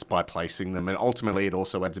bonus points by placing them. And ultimately, it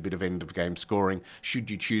also adds a bit of end-of-game scoring, should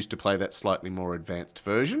you choose to play that slightly more advanced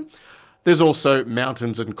version. There's also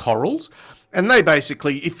mountains and corals. And they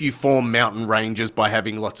basically, if you form mountain ranges by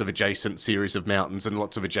having lots of adjacent series of mountains and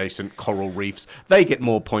lots of adjacent coral reefs, they get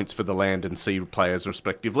more points for the land and sea players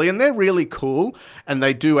respectively. And they're really cool. And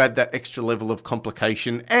they do add that extra level of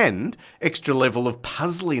complication and extra level of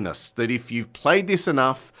puzzliness that if you've played this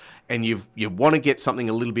enough and you want to get something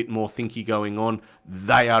a little bit more thinky going on,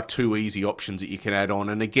 they are 2 easy options that you can add on.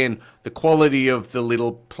 And again, the quality of the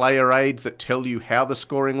little player aids that tell you how the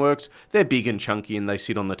scoring works, they're big and chunky and they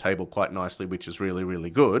sit on the table quite nicely, which is really,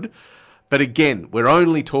 really good. But again, we're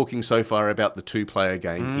only talking so far about the 2-player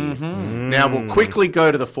game here. Now, we'll quickly go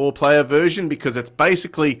to the 4-player version because it's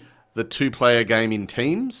basically the 2-player game in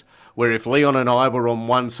teams, where if Leon and I were on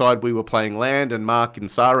one side, we were playing land, and Mark and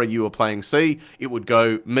Sarah, you were playing sea, it would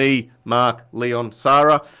go me, Mark, Leon,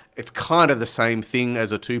 Sarah. It's kind of the same thing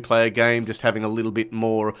as a 2-player game, just having a little bit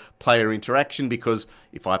more player interaction, because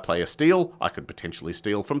if I play a steal, I could potentially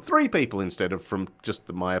steal from 3 people instead of from just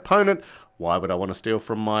my opponent. Why would I want to steal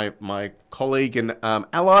from my colleague and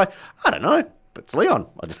ally? I don't know. But it's Leon.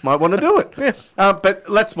 I just might want to do it. But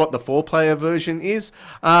that's what the 4-player version is.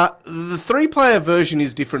 The 3-player version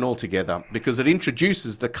is different altogether because it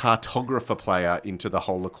introduces the cartographer player into the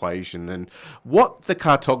whole equation. And what the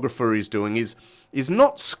cartographer is doing is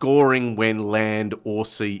not scoring when land or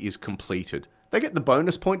sea is completed. They get the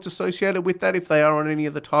bonus points associated with that if they are on any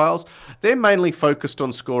of the tiles. They're mainly focused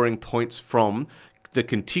on scoring points from the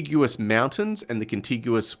contiguous mountains and the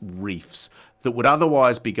contiguous reefs that would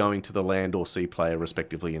otherwise be going to the land or sea player,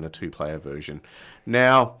 respectively, in a 2-player version.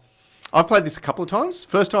 Now, I've played this a couple of times.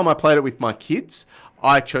 First time I played it with my kids,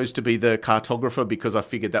 I chose to be the cartographer because I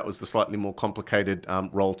figured that was the slightly more complicated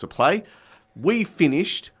role to play. We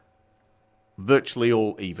finished virtually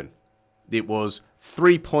all even. It was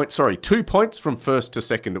 2 points from first to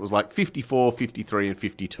second. It was like 54, 53, and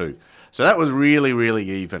 52. So that was really, really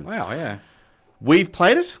even. Wow, yeah. We've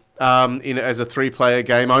played it as a 3-player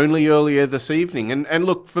game only earlier this evening. And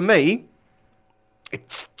look, for me,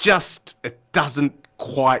 it doesn't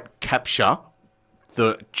quite capture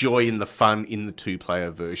the joy and the fun in the 2-player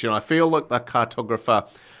version. I feel like the cartographer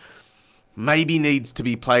maybe needs to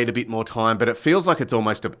be played a bit more time, but it feels like it's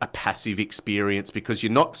almost a passive experience because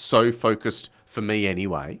you're not so focused, for me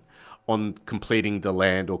anyway, on completing the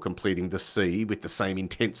land or completing the sea with the same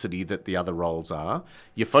intensity that the other roles are.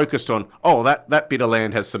 You're focused on, that bit of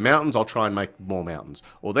land has some mountains, I'll try and make more mountains.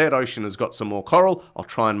 Or that ocean has got some more coral, I'll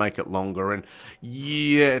try and make it longer. And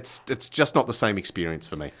yeah, it's just not the same experience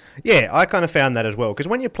for me. Yeah, I kind of found that as well, because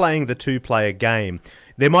when you're playing the 2-player game,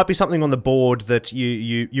 there might be something on the board that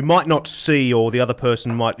you might not see, or the other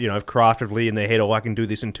person might, have craftively in their head, I can do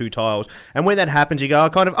this in 2 tiles. And when that happens, you go,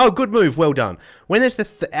 good move, well done. When there's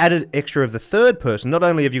the added extra of the third person, not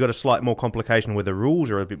only have you got a slight more complication where the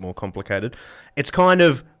rules are a bit more complicated, it's kind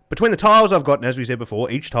of, between the tiles I've got, and as we said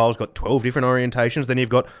before, each tile's got 12 different orientations, then you've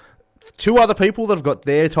got 2 other people that have got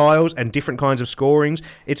their tiles and different kinds of scorings.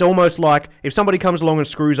 It's almost like if somebody comes along and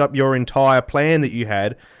screws up your entire plan that you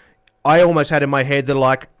had, I almost had in my head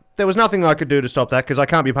that, there was nothing I could do to stop that because I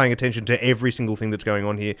can't be paying attention to every single thing that's going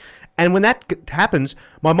on here. And when that happens,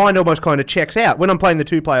 my mind almost kind of checks out. When I'm playing the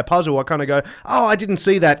 2-player puzzle, I kind of go, I didn't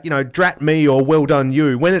see that, drat me or well done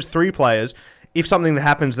you. When it's 3 players, if something that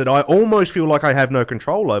happens that I almost feel like I have no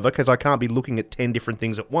control over because I can't be looking at 10 different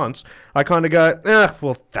things at once, I kind of go,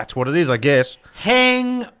 well, that's what it is, I guess.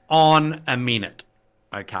 Hang on a minute,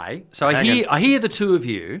 okay? So I hear the 2 of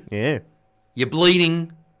you. Yeah. You're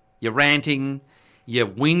bleeding. You're ranting, you're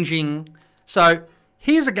whinging. So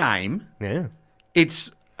here's a game. Yeah.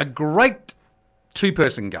 It's a great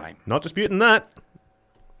 2-person game. Not disputing that.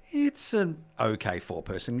 It's an okay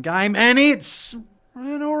 4-person game, and it's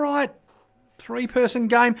an all right 3-person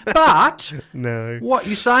game. But no, what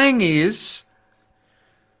you're saying is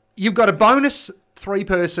you've got a bonus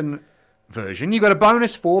 3-person version, you've got a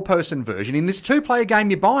bonus 4-person version. In this 2-player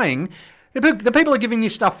game you're buying, the people are giving you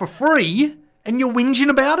stuff for free, and you're whinging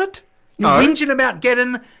about it? You're whinging about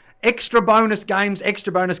getting extra bonus games,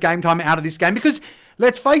 extra bonus game time out of this game. Because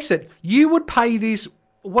let's face it, you would pay this.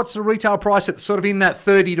 What's the retail price? It's sort of in that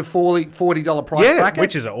 $30 to $40 price bracket.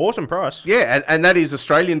 Which is an awesome price. Yeah, and that is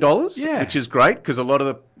Australian dollars, Yeah. which is great because a lot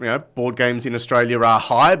of the board games in Australia are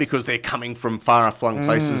high because they're coming from far-flung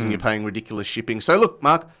places and you're paying ridiculous shipping. So look,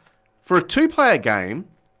 Mark, for a two-player game,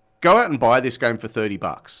 go out and buy this game for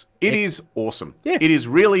 $30. It is awesome. Yeah. It is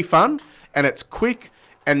really fun and it's quick.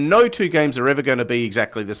 And no two games are ever going to be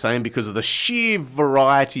exactly the same because of the sheer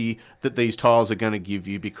variety that these tiles are going to give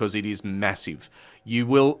you because it is massive. You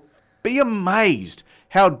will be amazed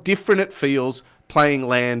how different it feels playing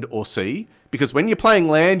land or sea. Because when you're playing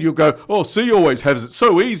land, you'll go, oh, sea always has it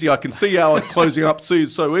so easy. I can see how closing up sea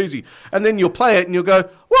is so easy. And then you'll play it and you'll go,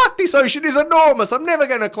 what? This ocean is enormous. I'm never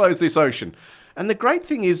going to close this ocean. And the great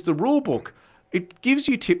thing is the rule book. It gives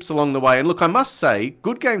you tips along the way. And look, I must say,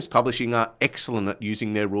 Good Games Publishing are excellent at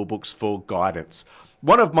using their rulebooks for guidance.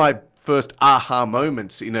 One of my first aha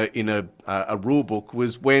moments in a rule book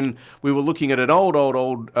was when we were looking at an old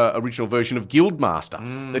original version of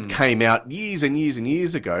Guildmaster that came out years and years and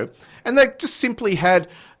years ago. And they just simply had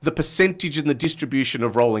the percentage and the distribution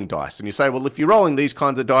of rolling dice. And you say, well, if you're rolling these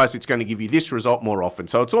kinds of dice, it's going to give you this result more often.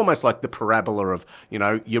 So it's almost like the parabola of,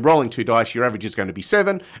 you're rolling 2 dice, your average is going to be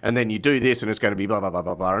 7, and then you do this and it's going to be blah, blah, blah,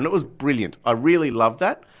 blah, blah. And it was brilliant. I really love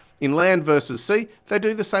that. In Land versus Sea, they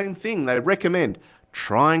do the same thing. They recommend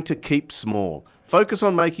trying to keep small. Focus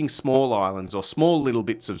on making small islands or small little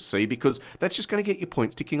bits of sea because that's just going to get your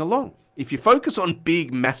points ticking along. If you focus on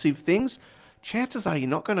big, massive things, chances are you're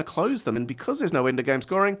not going to close them. And because there's no end of game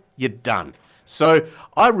scoring, you're done. So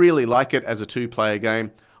I really like it as a 2-player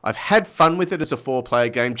game. I've had fun with it as a 4-player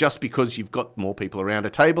game just because you've got more people around a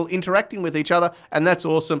table interacting with each other, and that's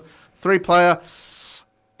awesome. 3-player,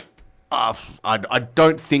 I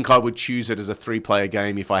don't think I would choose it as a 3-player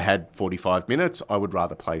game if I had 45 minutes. I would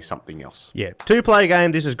rather play something else. Yeah, 2-player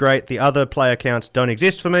game, this is great. The other player counts don't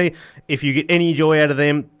exist for me. If you get any joy out of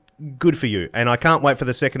them, good for you. And I can't wait for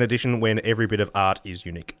the second edition when every bit of art is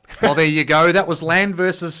unique. Well, there you go. That was Land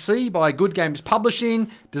vs. Sea by Good Games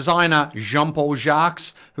Publishing. Designer Jean-Paul Jacques,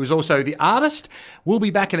 who's also the artist. We'll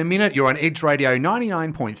be back in a minute. You're on Edge Radio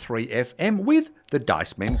 99.3 FM with the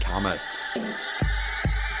Dice Men Cometh.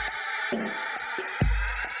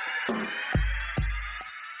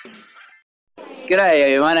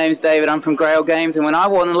 G'day, my name's David, I'm from Grail Games, and when I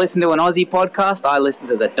want to listen to an Aussie podcast, I listen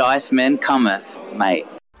to the Dice Men Cometh, mate.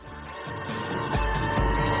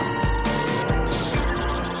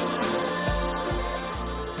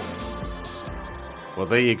 Well,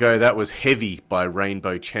 there you go. That was Heavy by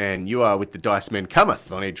Rainbow Chan. You are with the Dice Men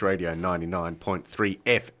Cometh on Edge Radio 99.3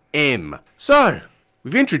 FM. So,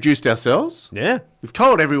 we've introduced ourselves. Yeah. We've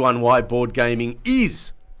told everyone why board gaming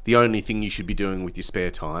is the only thing you should be doing with your spare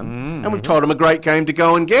time. And we've told them a great game to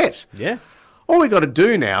go and get. Yeah. All we got to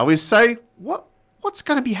do now is say, what's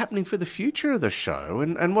going to be happening for the future of the show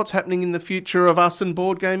and what's happening in the future of us and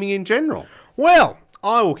board gaming in general? Well,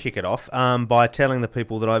 I will kick it off by telling the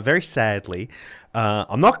people that I very sadly...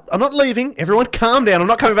 I'm not leaving. Everyone calm down. I'm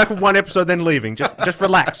not coming back with one episode then leaving. Just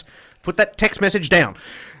relax. Put that text message down.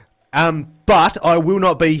 But I will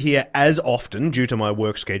not be here as often due to my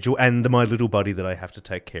work schedule and my little buddy that I have to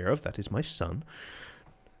take care of. That is my son.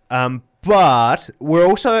 But we're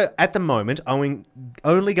also, at the moment,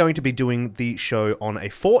 only going to be doing the show on a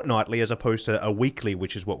fortnightly as opposed to a weekly,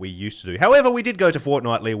 which is what we used to do. However, we did go to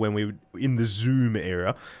fortnightly when we were in the Zoom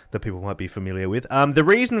era that people might be familiar with. The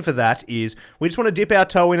reason for that is we just want to dip our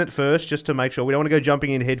toe in it first just to make sure we don't want to go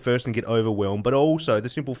jumping in head first and get overwhelmed, but also the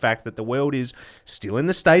simple fact that the world is still in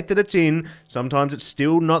the state that it's in. Sometimes it's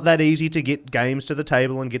still not that easy to get games to the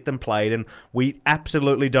table and get them played, and we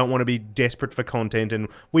absolutely don't want to be desperate for content, and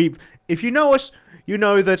if you know us, you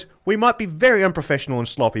know that we might be very unprofessional and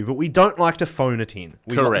sloppy, but we don't like to phone it in.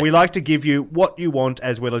 Correct. We like to give you what you want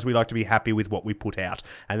as well as we like to be happy with what we put out.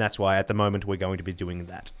 And that's why at the moment we're going to be doing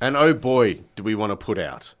that. And oh boy, do we want to put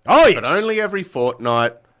out. Oh, yes. But only every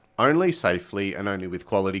fortnight, only safely, and only with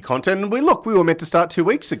quality content. And we were meant to start 2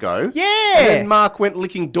 weeks ago. Yeah. And then Mark went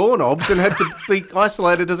licking doorknobs and had to be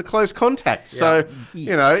isolated as a close contact. So,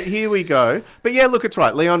 here we go. But yeah, look, it's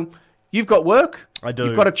right. Leon, you've got work. I do.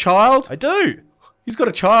 You've got a child. I do. He's got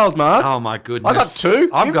a child, Mark. Oh, my goodness. I got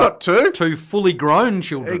 2. I've You've got 2. 2 fully grown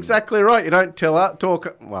children. Exactly right. You don't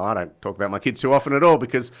talk... Well, I don't talk about my kids too often at all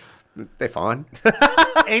because they're fine.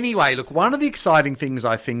 Anyway, look, one of the exciting things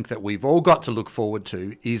I think that we've all got to look forward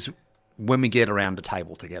to is when we get around a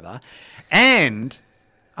table together. And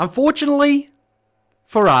unfortunately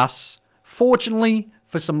for us, fortunately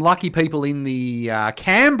for some lucky people in the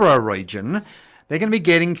Canberra region, They're going to be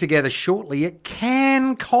getting together shortly at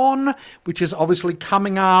CanCon, which is obviously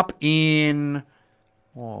coming up in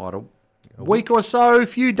a week or so, a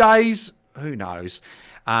few days, who knows.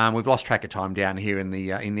 We've lost track of time down here in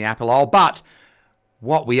the Apple Isle, but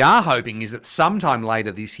what we are hoping is that sometime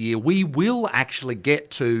later this year, we will actually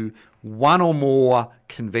get to one or more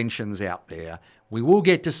conventions out there. We will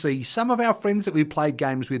get to see some of our friends that we've played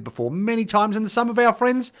games with before many times, and some of our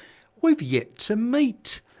friends we've yet to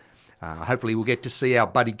meet. Hopefully we'll get to see our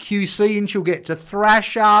buddy QC and she'll get to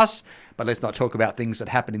thrash us, but let's not talk about things that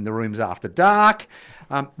happen in the rooms after dark.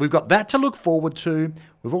 We've got that to look forward to.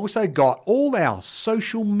 We've also got all our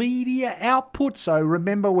social media output. So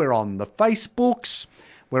remember, we're on the Facebooks,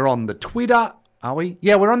 we're on the Twitter. Are we?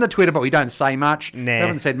 Yeah, we're on the Twitter, but we don't say much. Nah. We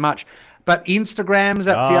haven't said much. But Instagrams,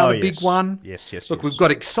 that's the other big one. Yes. Look, we've got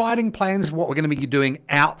exciting plans of what we're going to be doing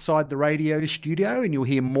outside the radio studio, and you'll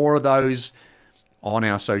hear more of those on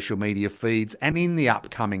our social media feeds and in the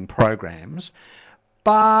upcoming programs.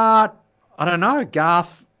 But I don't know,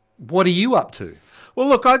 Garth, what are you up to? Well,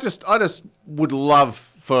 look, I just would love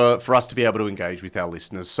for us to be able to engage with our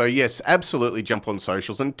listeners. So yes, absolutely jump on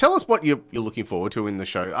socials and tell us what you're looking forward to in the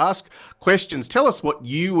show. Ask questions. Tell us what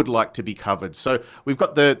you would like to be covered. So we've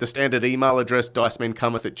got the standard email address,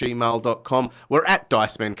 dicemancometh@gmail.com. We're at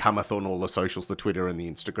dicemancometh on all the socials, the Twitter and the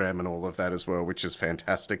Instagram and all of that as well, which is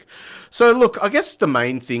fantastic. So look, I guess the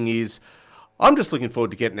main thing is I'm just looking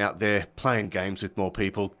forward to getting out there, playing games with more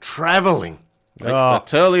people, traveling. I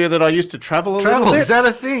tell you that I used to travel a little bit. Is that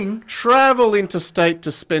a thing? Travel interstate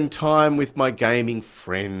to spend time with my gaming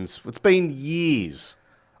friends. It's been years.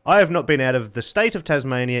 I have not been out of the state of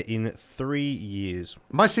Tasmania in 3 years.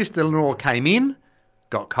 My sister-in-law came in,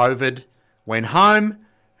 got COVID, went home,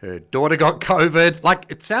 her daughter got COVID. Like,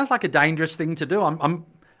 it sounds like a dangerous thing to do. I'm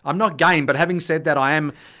not game, but having said that, I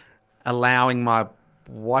am allowing my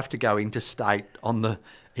wife to go interstate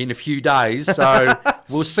in a few days, so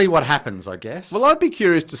we'll see what happens, I guess. Well, I'd be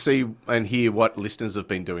curious to see and hear what listeners have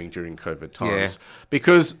been doing during COVID times,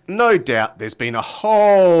 because no doubt there's been a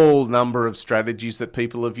whole number of strategies that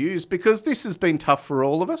people have used, because this has been tough for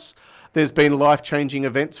all of us. There's been life-changing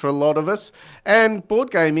events for a lot of us, and board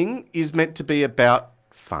gaming is meant to be about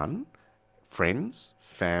fun, friends,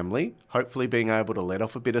 family, hopefully being able to let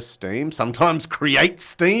off a bit of steam, sometimes create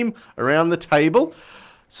steam around the table.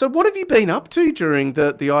 So what have you been up to during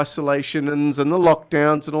the isolations and the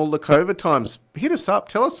lockdowns and all the COVID times? Hit us up.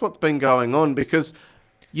 Tell us what's been going on, because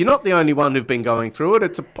you're not the only one who've been going through it.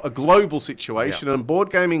 It's a global situation, and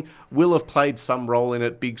board gaming will have played some role in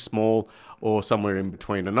it, big, small, or somewhere in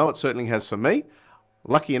between. I know it certainly has for me.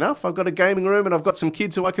 Lucky enough, I've got a gaming room and I've got some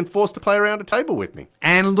kids who I can force to play around a table with me.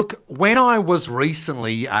 And look, when I was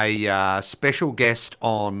recently a special guest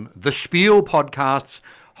on the Spiel podcast's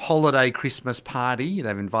holiday Christmas party,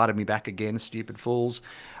 they've invited me back again, stupid fools.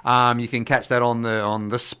 You can catch that on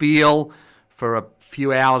the Spiel for a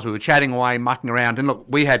few hours. We were chatting away, mucking around, and look,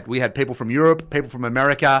 we had people from Europe, people from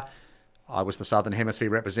America. I was the Southern Hemisphere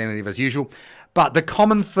representative as usual. But the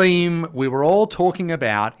common theme we were all talking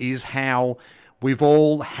about is how we've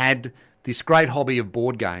all had this great hobby of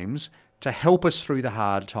board games to help us through the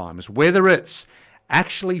hard times, whether it's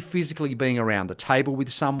actually physically being around the table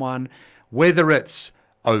with someone, whether it's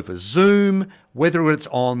over Zoom, whether it's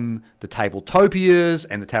on the Tabletopias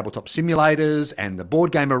and the tabletop simulators and the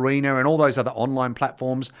Board Game Arena and all those other online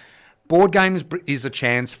platforms. Board games is a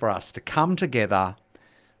chance for us to come together,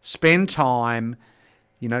 spend time.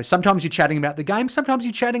 You know, sometimes you're chatting about the game, sometimes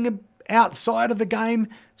you're chatting outside of the game.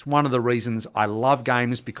 It's one of the reasons I love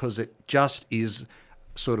games, because it just is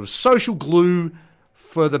sort of social glue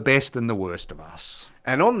for the best and the worst of us.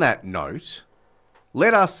 And on that note,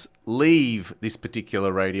 let us leave this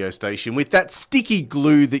particular radio station with that sticky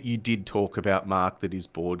glue that you did talk about, Mark, that is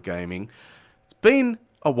board gaming. It's been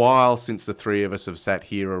a while since the three of us have sat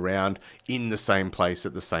here around in the same place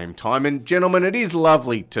at the same time. And gentlemen, it is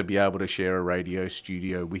lovely to be able to share a radio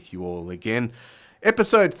studio with you all again.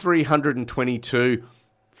 Episode 322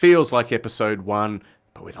 feels like episode 1,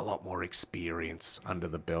 but with a lot more experience under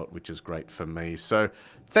the belt, which is great for me. So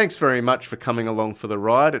thanks very much for coming along for the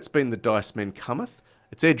ride. It's been the Dice Men Cometh.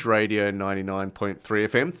 It's Edge Radio 99.3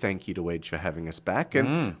 FM. Thank you to Edge for having us back.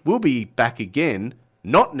 And we'll be back again,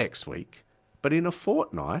 not next week, but in a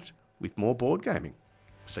fortnight with more board gaming.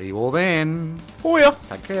 See you all then. Oh yeah.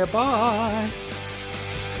 Take care. Bye.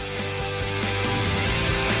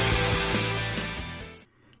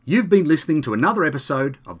 You've been listening to another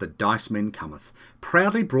episode of The Dice Men Cometh,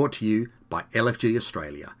 proudly brought to you by LFG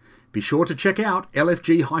Australia. Be sure to check out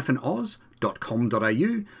lfg-oz.com.au,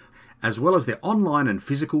 as well as their online and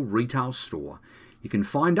physical retail store. You can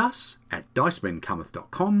find us at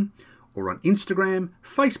dicemancometh.com or on Instagram,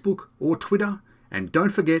 Facebook or Twitter. And don't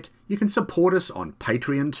forget, you can support us on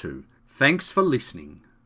Patreon too. Thanks for listening.